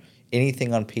paper.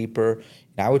 Anything on paper,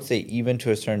 and I would say even to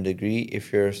a certain degree,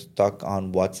 if you're stuck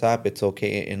on WhatsApp, it's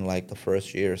okay in like the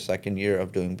first year or second year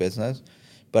of doing business.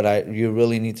 But you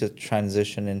really need to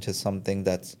transition into something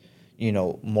that's,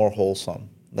 more wholesome,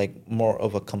 like more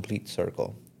of a complete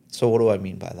circle. So what do I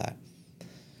mean by that?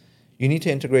 You need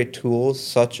to integrate tools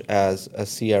such as a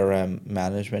CRM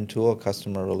management tool, a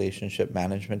customer relationship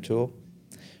management tool.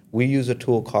 We use a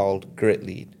tool called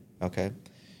GritLead, okay?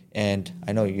 And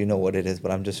I know you know what it is, but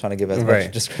I'm just trying to give as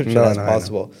much description as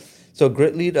possible. So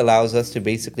GritLead allows us to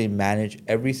basically manage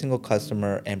every single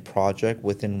customer and project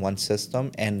within one system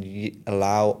and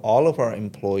allow all of our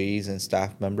employees and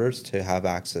staff members to have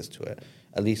access to it,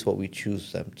 at least what we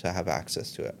choose them to have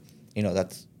access to it.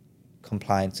 That's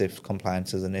compliance. If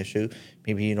compliance is an issue,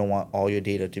 maybe you don't want all your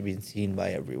data to be seen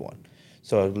by everyone.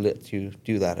 So I'll let you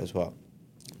do that as well.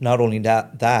 Not only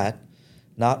that,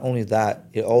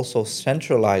 it also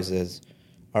centralizes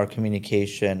our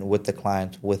communication with the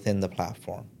client within the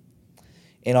platform.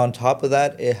 And on top of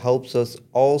that, it helps us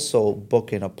also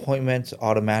book in appointments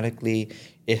automatically.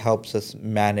 It helps us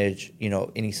manage,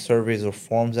 any surveys or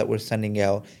forms that we're sending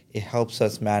out. It helps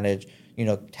us manage,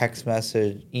 text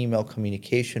message, email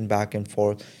communication back and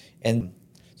forth. And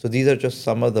so these are just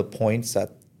some of the points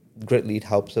that GritLead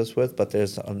helps us with, but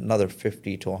there's another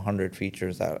 50 to 100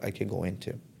 features that I could go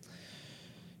into.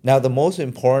 Now, the most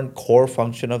important core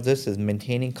function of this is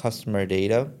maintaining customer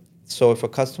data. So if a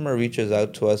customer reaches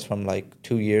out to us from like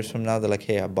 2 years from now, they're like,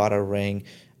 hey, I bought a ring.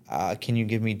 Can you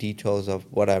give me details of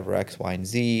whatever, X, Y, and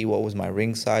Z? What was my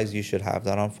ring size? You should have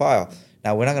that on file.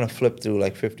 Now, we're not going to flip through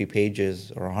like 50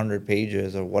 pages or 100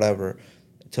 pages or whatever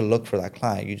to look for that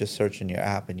client. You just search in your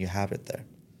app and you have it there.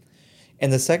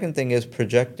 And the second thing is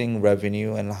projecting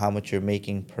revenue and how much you're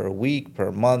making per week,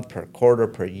 per month, per quarter,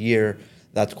 per year.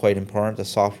 That's quite important. The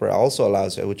software also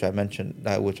allows it, which I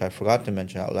forgot to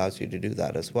mention, allows you to do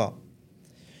that as well.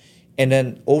 And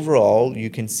then overall, you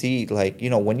can see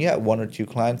when you have one or two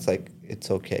clients,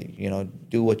 it's okay,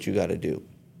 do what you got to do.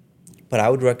 But I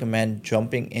would recommend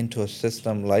jumping into a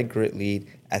system like GritLead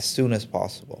as soon as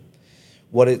possible.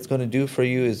 What it's going to do for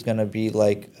you is going to be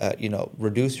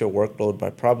reduce your workload by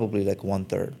probably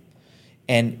 1/3.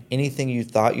 And anything you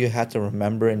thought you had to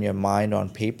remember in your mind on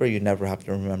paper, you never have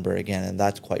to remember again, and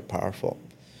that's quite powerful.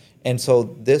 And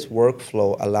so this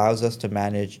workflow allows us to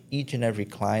manage each and every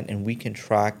client, and we can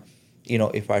track,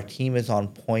 if our team is on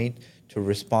point to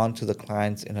respond to the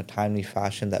clients in a timely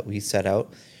fashion that we set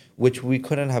out, which we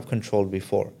couldn't have controlled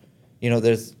before.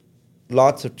 There's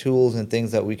lots of tools and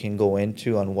things that we can go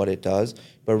into on what it does,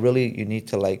 but really you need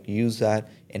to use that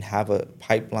and have a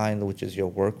pipeline, which is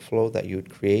your workflow that you would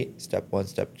create, step 1,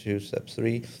 step 2, step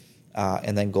 3,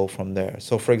 and then go from there.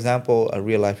 So for example, a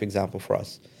real life example for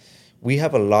us, we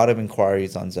have a lot of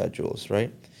inquiries on Z-Jules,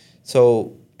 right?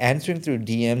 So answering through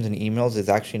DMs and emails is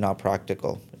actually not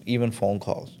practical, even phone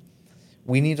calls.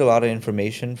 we need a lot of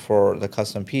information for the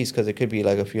custom piece because it could be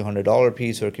like a few $100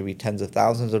 piece or it could be tens of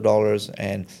thousands of dollars.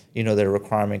 And, you know, their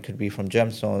requirement could be from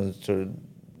gemstones to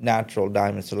natural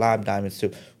diamonds to lab diamonds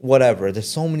to whatever. There's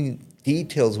so many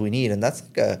details we need. And that's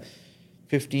like a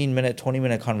 15-minute,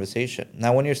 20-minute conversation.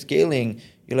 Now, when you're scaling,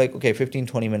 you're like, okay, 15,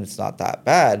 20 minutes not that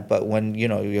bad. But when, you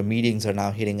know, your meetings are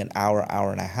now hitting an hour,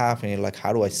 hour and a half, and you're like,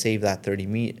 how do I save that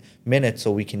 30 minutes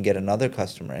so we can get another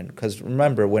customer in? Because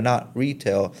remember, we're not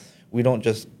retail. We don't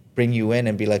just bring you in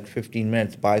and be like 15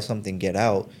 minutes, buy something, get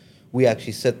out. We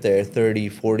actually sit there 30,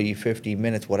 40, 50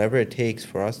 minutes, whatever it takes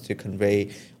for us to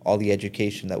convey all the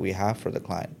education that we have for the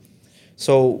client.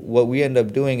 So what we end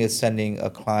up doing is sending a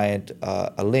client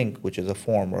a link, which is a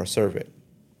form or a survey.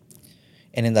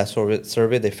 And in that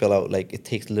survey, they fill out, like, it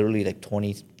takes literally like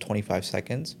 20, 25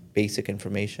 seconds, basic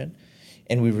information.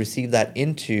 And we receive that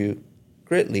into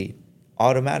Gritly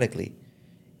automatically.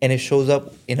 And it shows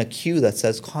up in a queue that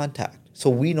says contact.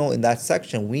 So we know in that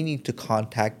section, we need to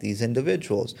contact these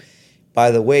individuals.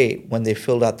 By the way, when they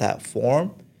filled out that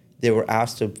form, they were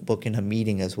asked to book in a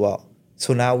meeting as well.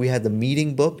 So now we had the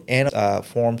meeting booked and a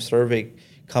form survey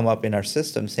come up in our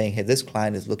system saying, hey, this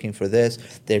client is looking for this.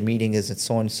 Their meeting is at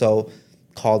so-and-so.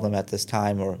 Call them at this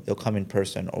time or they'll come in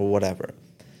person or whatever.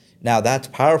 Now that's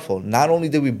powerful. Not only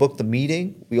did we book the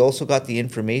meeting, we also got the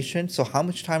information. So how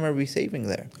much time are we saving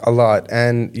there? A lot.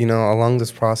 And, you know, along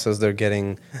this process, they're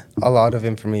getting a lot of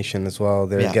information as well.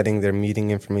 They're getting their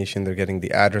meeting information. They're getting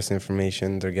the address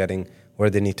information. They're getting where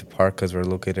they need to park because we're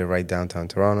located right downtown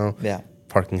Toronto. Yeah.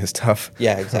 Parking is tough.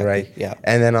 Yeah, exactly. Right? Yeah.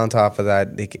 And then on top of that,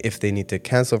 if they need to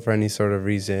cancel for any sort of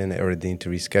reason or they need to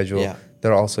reschedule,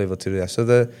 they're also able to do that. So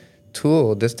the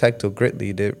tool, this tech tool,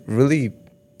 Gritly, it really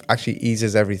actually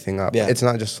eases everything up. Yeah. It's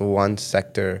not just one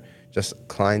sector, just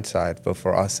client side, but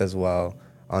for us as well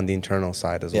on the internal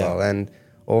side as well. And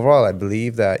overall, I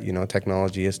believe that, you know,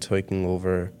 technology is taking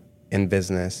over in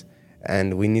business,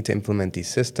 and we need to implement these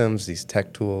systems, these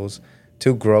tech tools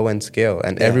to grow and scale.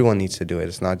 And everyone needs to do it.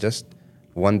 It's not just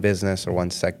one business or one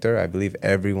sector. I believe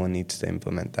everyone needs to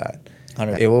implement that.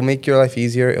 100%. It will make your life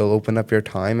easier. It'll open up your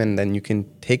time, and then you can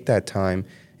take that time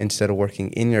instead of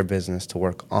working in your business to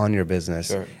work on your business.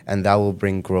 Sure. And that will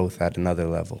bring growth at another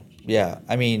level. Yeah.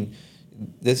 I mean,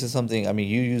 this is something, I mean,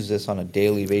 you use this on a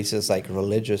daily basis, like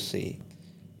religiously.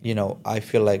 You know, I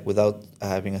feel like without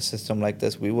having a system like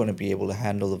this, we wouldn't be able to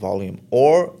handle the volume.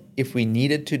 Or if we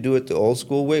needed to do it the old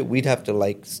school way, we'd have to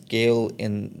like scale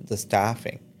in the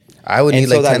staffing. I would need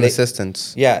like 10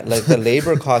 assistants. Yeah, like the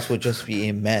labor cost would just be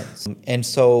immense. And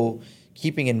so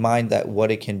keeping in mind that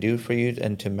what it can do for you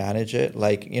and to manage it,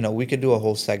 like, you know, we could do a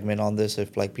whole segment on this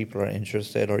if like people are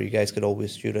interested, or you guys could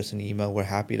always shoot us an email. We're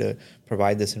happy to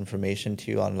provide this information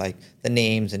to you on like the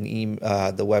names and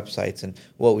the websites and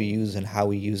what we use and how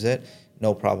we use it.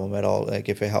 No problem at all. Like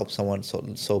if it helps someone,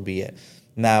 so be it.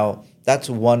 Now, that's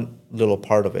one little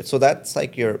part of it. So that's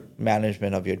like your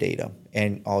management of your data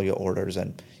and all your orders.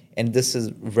 And this is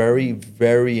very,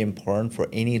 very important for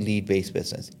any lead-based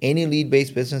business. Any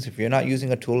lead-based business, if you're not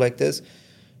using a tool like this,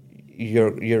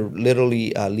 you're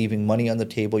literally leaving money on the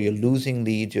table. You're losing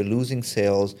leads, you're losing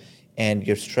sales, and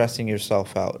you're stressing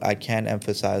yourself out. I can't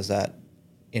emphasize that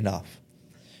enough.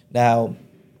 Now,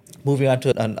 moving on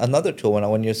to another tool,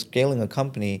 when you're scaling a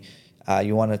company,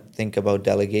 you want to think about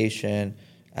delegation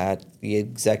at the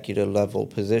executive level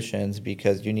positions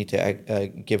because you need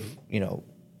to give, you know,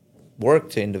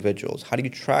 work to individuals. How do you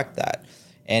track that?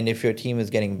 And if your team is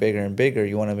getting bigger and bigger,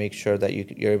 you want to make sure that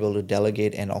you're able to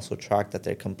delegate and also track that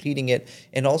they're completing it,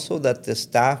 and also that the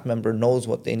staff member knows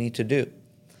what they need to do.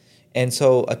 And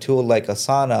so a tool like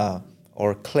Asana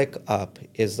or ClickUp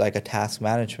is like a task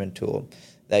management tool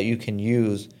that you can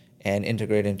use and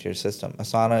integrate into your system.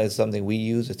 Asana is something we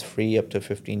use. It's free, up to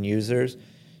 15 users.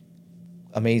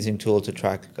 Amazing tool to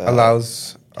track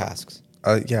allows tasks.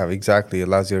 Yeah, exactly. It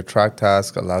allows you to track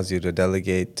tasks, allows you to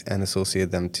delegate and associate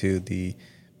them to the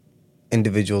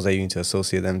individuals that you need to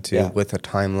associate them to with a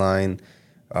timeline,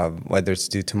 whether it's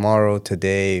due tomorrow,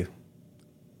 today.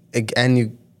 And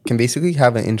you can basically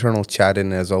have an internal chat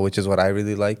in it as well, which is what I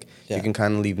really like. Yeah. You can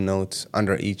kind of leave notes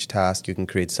under each task. You can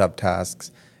create subtasks.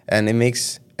 And it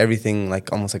makes everything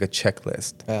like almost like a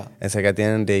checklist. Yeah. It's like at the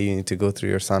end of the day, you need to go through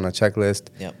your Asana checklist.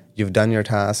 Yep. You've done your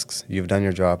tasks. You've done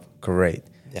your job. Great.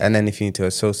 Yeah. And then if you need to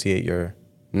associate your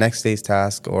next day's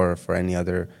task or for any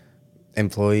other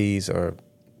employees or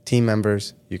team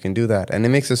members, you can do that. And it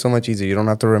makes it so much easier. You don't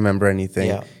have to remember anything.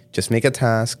 Yeah. Just make a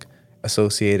task,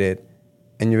 associate it,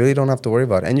 and you really don't have to worry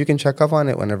about it. And you can check up on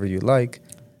it whenever you like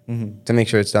to make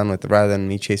sure it's done with, rather than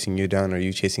me chasing you down or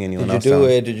you chasing anyone else down. Did you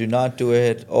do it? Did you not do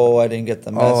it? Oh, I didn't get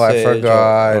the message. Oh, I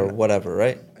forgot. Or whatever,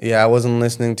 right? Yeah, I wasn't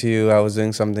listening to you. I was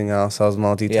doing something else. I was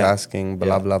multitasking.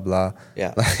 Blah Yeah. blah blah.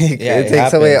 Yeah. Like Yeah, it it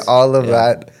takes away happens. all of Yeah.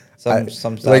 that.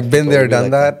 Some Like been people there, will be done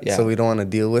like that. Yeah. So we don't want to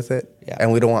deal with it, Yeah.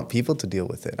 and we don't want people to deal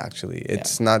with it. Actually,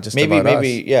 it's not just maybe about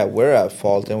maybe us. yeah, we're at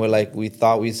fault, and we're like, we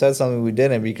thought we said something, we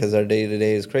didn't, because our day to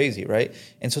day is crazy, right?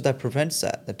 And so that prevents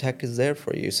that. The tech is there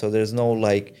for you, so there's no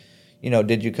like,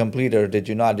 did you complete it or did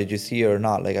you not? Did you see it or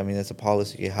not? Like, I mean, it's a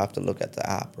policy. You have to look at the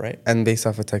app, right? And based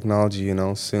off of technology,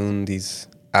 soon these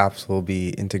apps will be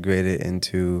integrated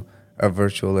into a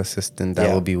virtual assistant that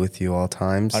Yeah. will be with you all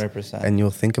times. 100%. And you'll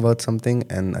think about something,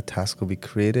 and a task will be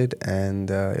created,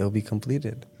 and it'll be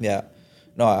completed. Yeah.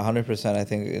 No, 100%. I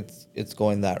think it's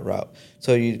going that route.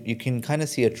 So you can kind of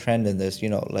see a trend in this,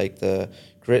 like the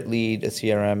Gritlead, a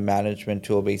CRM management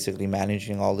tool, basically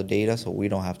managing all the data so we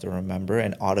don't have to remember,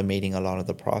 and automating a lot of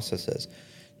the processes.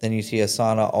 Then you see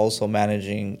Asana also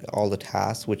managing all the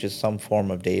tasks, which is some form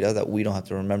of data that we don't have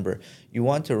to remember. You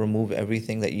want to remove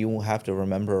everything that you have to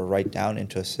remember or write down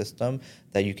into a system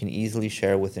that you can easily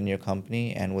share within your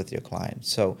company and with your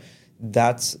clients. So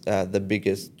that's the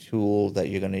biggest tool that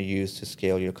you're going to use to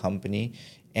scale your company,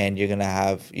 and you're going to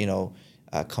have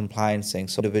compliance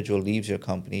things. So if an individual leaves your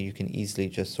company, you can easily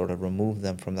just sort of remove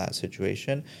them from that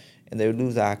situation, and they would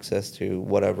lose access to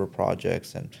whatever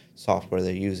projects and software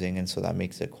they're using, and so that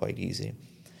makes it quite easy.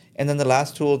 And then the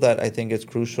last tool that I think is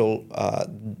crucial,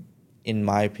 in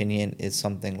my opinion, is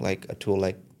something like a tool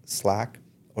like Slack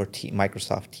or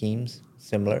Microsoft Teams,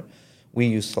 similar. We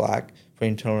use Slack for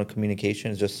internal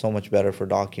communication. It's just so much better for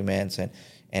documents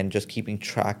and just keeping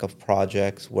track of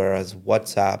projects, whereas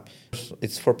WhatsApp,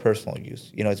 it's for personal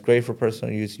use. It's great for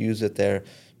personal use it there,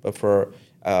 but for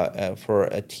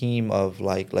a team of,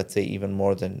 like, let's say even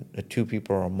more than 2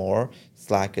 people or more,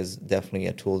 Slack is definitely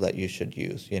a tool that you should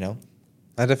use,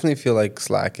 I definitely feel like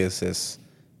Slack is this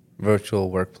virtual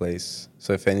workplace.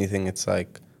 So if anything, it's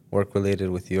like work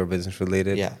related with you or business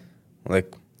related. Yeah.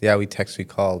 Like, yeah, we text, we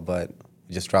call, but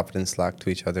we just drop it in Slack to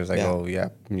each other. It's like, Yeah. oh, yeah,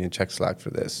 you check Slack for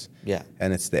this. Yeah.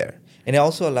 And it's there. And it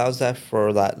also allows that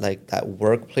for that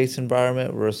workplace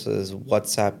environment versus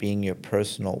WhatsApp being your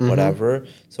personal whatever.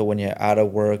 So when you're out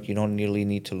of work, you don't really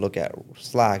need to look at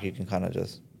Slack. You can kind of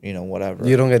just, whatever.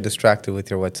 You don't get distracted with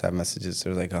your WhatsApp messages.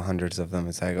 There's like hundreds of them.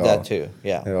 It's like, oh. That too,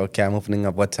 yeah. Okay, I'm opening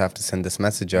up WhatsApp to send this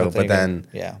message out. But then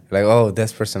then, like, oh,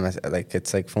 this person, like,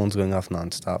 it's like phones going off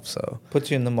nonstop. So puts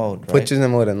you in the mode, right? Puts you in the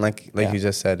mode. And like Yeah. you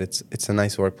just said, it's a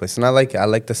nice workplace. And I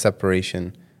like the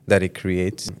separation that it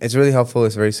creates. It's really helpful.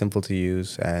 It's very simple to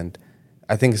use. And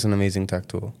I think it's an amazing tech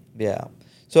tool. Yeah.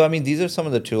 So, I mean, these are some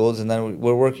of the tools. And then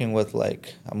we're working with,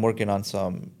 I'm working on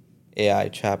some AI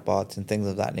chatbots and things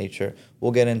of that nature.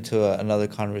 We'll get into another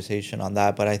conversation on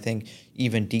that. But I think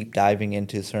even deep diving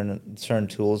into certain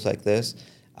tools like this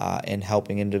and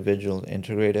helping individuals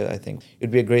integrate it, I think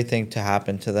it'd be a great thing to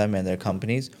happen to them and their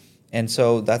companies. And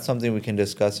so that's something we can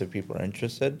discuss if people are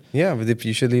interested. Yeah, but if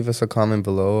you should leave us a comment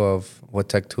below of what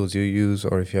tech tools you use,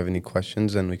 or if you have any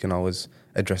questions, and we can always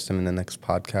address them in the next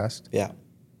podcast. Yeah,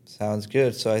 sounds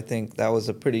good. So I think that was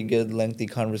a pretty good, lengthy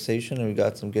conversation, and we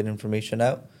got some good information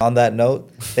out. On that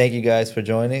note, thank you guys for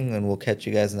joining, and we'll catch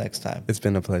you guys next time. It's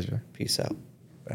been a pleasure. Peace out.